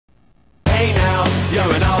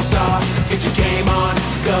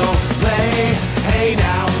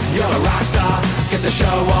get the show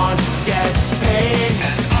on, get paid.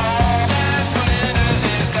 And all that glitters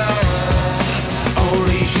is gold.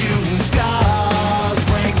 Only shooting stars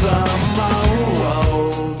break the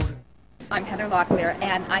mold. I'm Heather Locklear,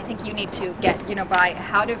 and I think you need to get, by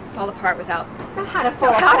how to fall apart without... How to fall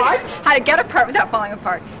apart? How to get apart without falling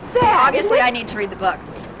apart. So obviously I need to read the book.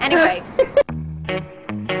 Anyway.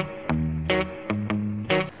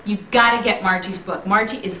 You gotta get Margie's book.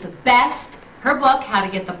 Margie is the best. Her book, How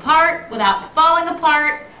to Get the Part Without Falling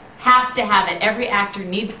Apart, have to have it. Every actor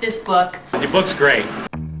needs this book. Your book's great.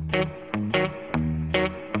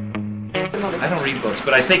 I don't read books,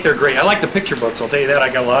 but I think they're great. I like the picture books, I'll tell you that.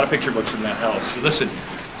 I got a lot of picture books in that house. Listen,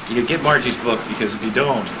 you get Margie's book, because if you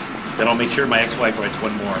don't, then I'll make sure my ex-wife writes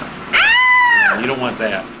one more. You don't want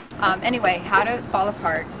that. Anyway, how to fall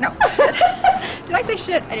apart. No. Did I say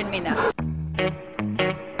shit? I didn't mean that.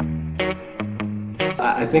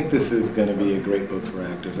 I think this is going to be a great book for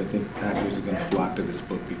actors. I think actors are going to flock to this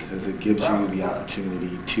book because it gives you the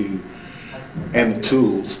opportunity to, and the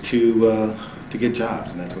tools to get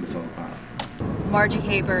jobs, and that's what it's all about. Margie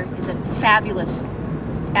Haber is a fabulous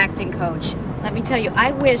acting coach. Let me tell you,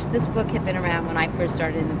 I wish this book had been around when I first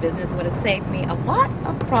started in the business. It would have saved me a lot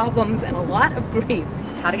of problems and a lot of grief.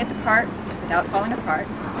 How to get the part without falling apart.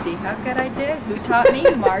 See how good I did? Who taught me?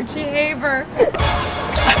 Margie Haber.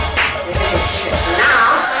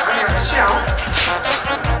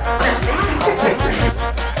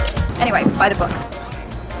 Anyway, buy the book.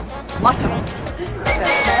 Lots of them.